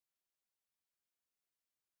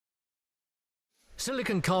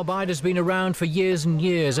Silicon carbide has been around for years and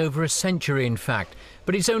years, over a century in fact,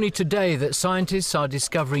 but it's only today that scientists are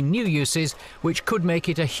discovering new uses which could make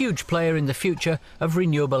it a huge player in the future of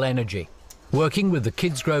renewable energy. Working with the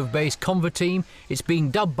Kidsgrove-based Converteam, it's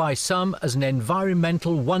being dubbed by some as an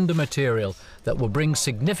environmental wonder material that will bring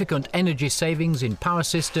significant energy savings in power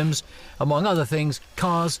systems, among other things,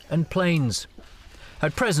 cars and planes.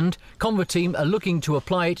 At present, Converteam are looking to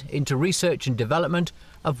apply it into research and development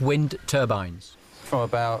of wind turbines. From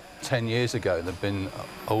about 10 years ago, there have been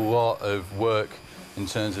a lot of work in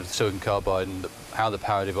terms of silicon carbide and how the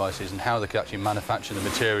power devices and how they could actually manufacture the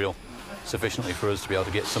material sufficiently for us to be able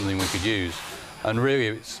to get something we could use. And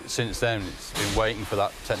really, since then, it's been waiting for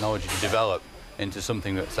that technology to develop into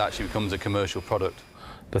something that actually becomes a commercial product.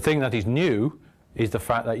 The thing that is new is the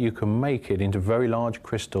fact that you can make it into very large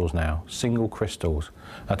crystals now, single crystals,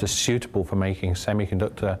 that are suitable for making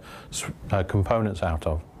semiconductor components out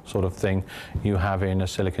of, sort of thing you have in a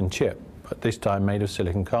silicon chip, but this time made of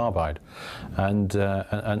silicon carbide. And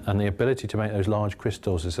the ability to make those large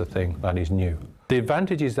crystals is a thing that is new. The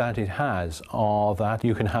advantages that it has are that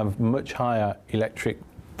you can have much higher electric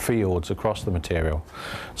fields across the material.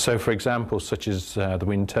 So for example, such as the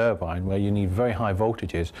wind turbine, where you need very high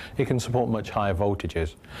voltages, it can support much higher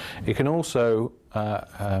voltages. It can also,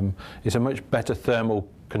 it's a much better thermal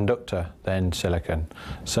conductor than silicon,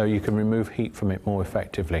 so you can remove heat from it more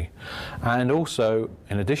effectively. And also,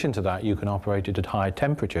 in addition to that, you can operate it at high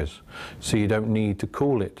temperatures, so you don't need to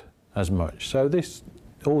cool it as much. So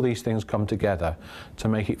all these things come together to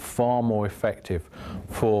make it far more effective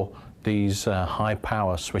for these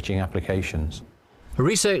high-power switching applications. A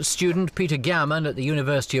research student, Peter Gammon, at the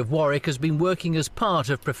University of Warwick, has been working as part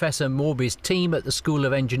of Professor Mawby's team at the School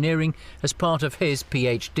of Engineering as part of his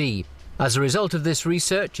PhD. As a result of this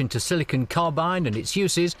research into silicon carbide and its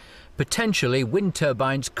uses, potentially wind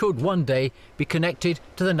turbines could one day be connected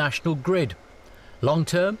to the national grid. Long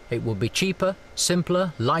term, it will be cheaper,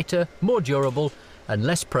 simpler, lighter, more durable and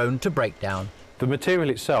less prone to breakdown. The material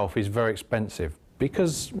itself is very expensive,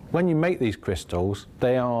 because when you make these crystals,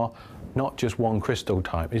 they are not just one crystal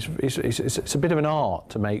type. It's a bit of an art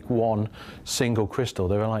to make one single crystal.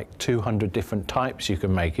 There are like 200 different types you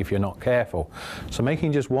can make if you're not careful. So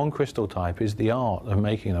making just one crystal type is the art of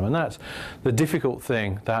making them, and that's the difficult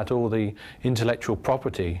thing that all the intellectual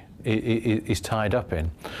property is tied up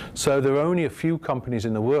in. So there are only a few companies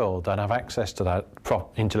in the world that have access to that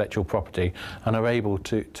intellectual property and are able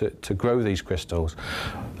to grow these crystals.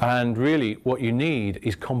 And really what you need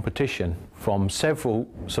is competition from several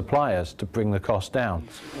suppliers to bring the cost down.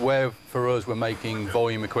 Where for us we're making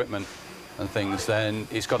volume equipment and things, then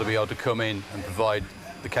it's got to be able to come in and provide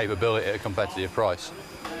the capability at a competitive price.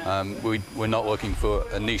 We're not looking for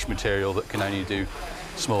a niche material that can only do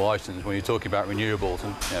small items. When you're talking about renewables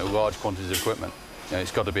and large quantities of equipment,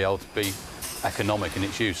 it's got to be able to be economic in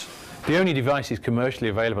its use. The only devices commercially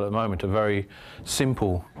available at the moment are very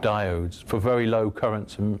simple diodes for very low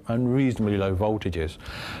currents and reasonably low voltages.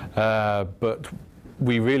 But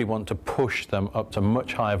we really want to push them up to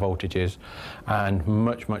much higher voltages and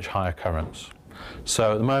much higher currents.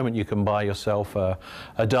 So at the moment you can buy yourself a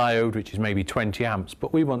diode which is maybe 20 amps,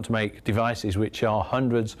 but we want to make devices which are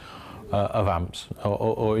hundreds of amps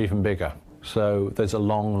or even bigger. So there's a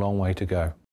long way to go.